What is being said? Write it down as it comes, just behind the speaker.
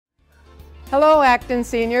Hello, Acton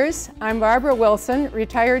seniors. I'm Barbara Wilson,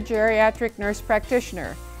 retired geriatric nurse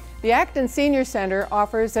practitioner. The Acton Senior Center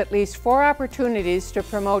offers at least 4 opportunities to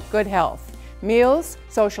promote good health: meals,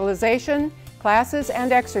 socialization, classes,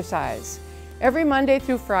 and exercise. Every Monday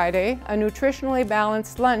through Friday, a nutritionally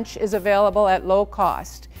balanced lunch is available at low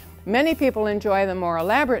cost. Many people enjoy the more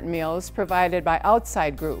elaborate meals provided by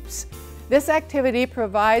outside groups. This activity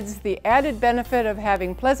provides the added benefit of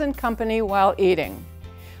having pleasant company while eating.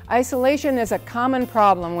 Isolation is a common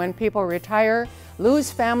problem when people retire,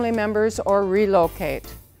 lose family members, or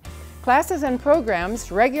relocate. Classes and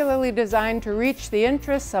programs regularly designed to reach the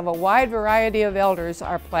interests of a wide variety of elders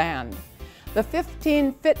are planned. The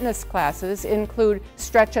 15 fitness classes include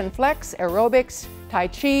stretch and flex, aerobics, tai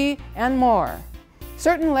chi, and more.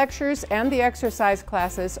 Certain lectures and the exercise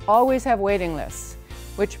classes always have waiting lists,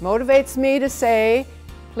 which motivates me to say,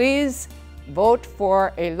 please vote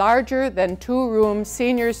for a larger than 2-room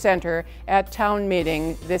senior center at town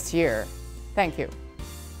meeting this year. Thank you.